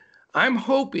 So I'm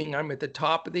hoping I'm at the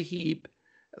top of the heap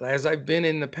as I've been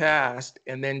in the past,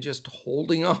 and then just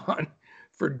holding on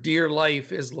for dear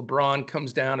life as LeBron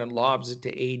comes down and lobs it to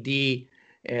AD.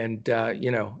 And,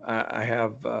 I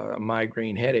have a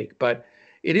migraine headache. But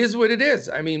it is what it is.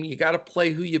 I mean, you got to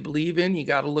play who you believe in. You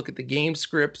got to look at the game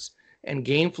scripts and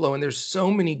game flow. And there's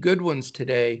so many good ones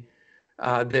today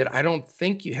that I don't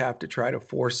think you have to try to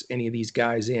force any of these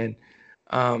guys in.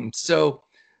 So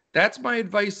that's my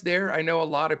advice there. I know a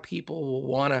lot of people will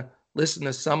want to listen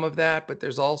to some of that, but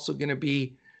there's also going to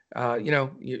be,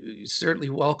 you're certainly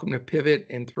welcome to pivot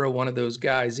and throw one of those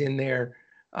guys in there,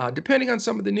 depending on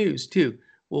some of the news too.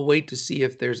 We'll wait to see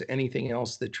if there's anything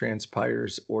else that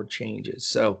transpires or changes.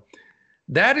 So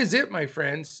that is it, my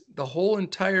friends. The whole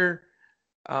entire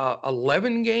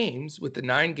 11 games with the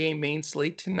 9-game main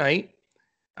slate tonight.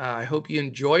 I hope you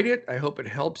enjoyed it. I hope it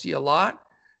helps you a lot.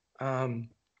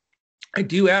 I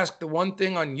do ask the one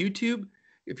thing on YouTube.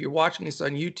 If you're watching this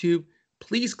on YouTube,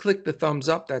 please click the thumbs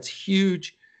up. That's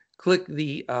huge. Click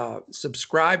the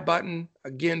subscribe button.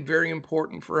 Again, very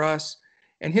important for us.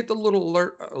 And hit the little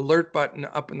alert button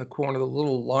up in the corner, the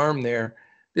little alarm there.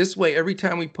 This way, every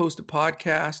time we post a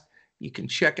podcast, you can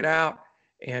check it out,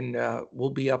 and we'll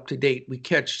be up to date. We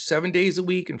catch 7 days a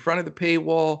week in front of the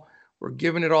paywall. We're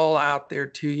giving it all out there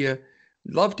to you.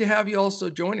 Love to have you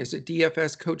also join us at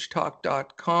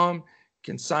dfscoachtalk.com. You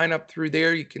can sign up through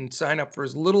there. You can sign up for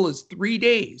as little as 3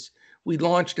 days. We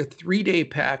launched a 3-day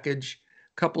package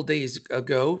a couple days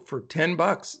ago for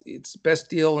 $10. It's the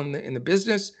best deal in the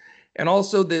business. And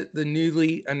also the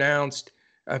newly announced,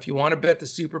 if you want to bet the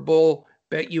Super Bowl,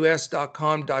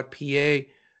 betus.com.pa.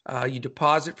 You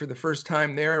deposit for the first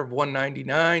time there of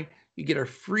 $199. You get a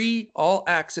free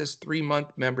all-access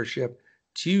 3-month membership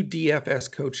to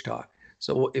DFS Coach Talk.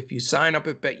 So if you sign up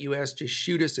at BetUS, just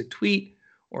shoot us a tweet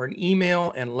or an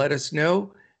email and let us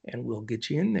know, and we'll get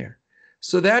you in there.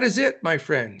 So that is it, my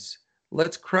friends.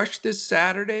 Let's crush this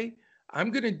Saturday.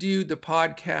 I'm going to do the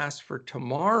podcast for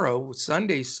tomorrow,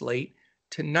 Sunday slate,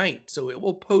 tonight. So it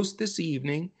will post this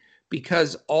evening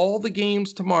because all the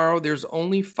games tomorrow, there's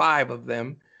only 5 of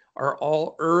them, are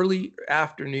all early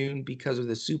afternoon because of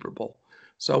the Super Bowl.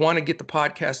 So I want to get the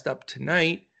podcast up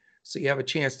tonight so you have a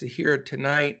chance to hear it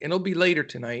tonight. And it'll be later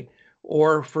tonight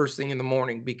or first thing in the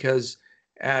morning because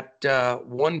at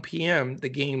 1 p.m., the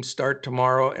games start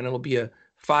tomorrow, and it'll be a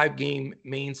 5-game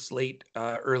main slate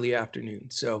early afternoon.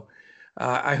 So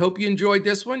I hope you enjoyed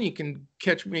this one. You can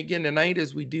catch me again tonight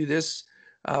as we do this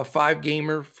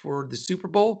 5-gamer for the Super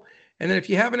Bowl. And then if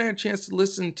you haven't had a chance to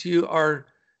listen to our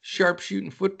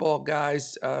sharpshooting football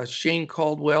guys, Shane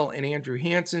Caldwell and Andrew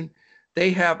Hansen,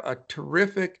 they have a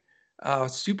terrific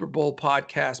Super Bowl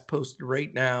podcast posted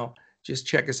right now. Just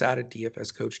check us out at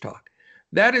DFS Coach Talk.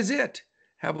 That is it.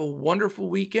 Have a wonderful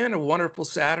weekend, a wonderful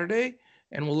Saturday,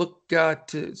 and we'll look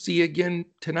to see you again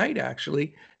tonight,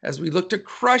 actually, as we look to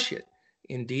crush it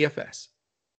in DFS.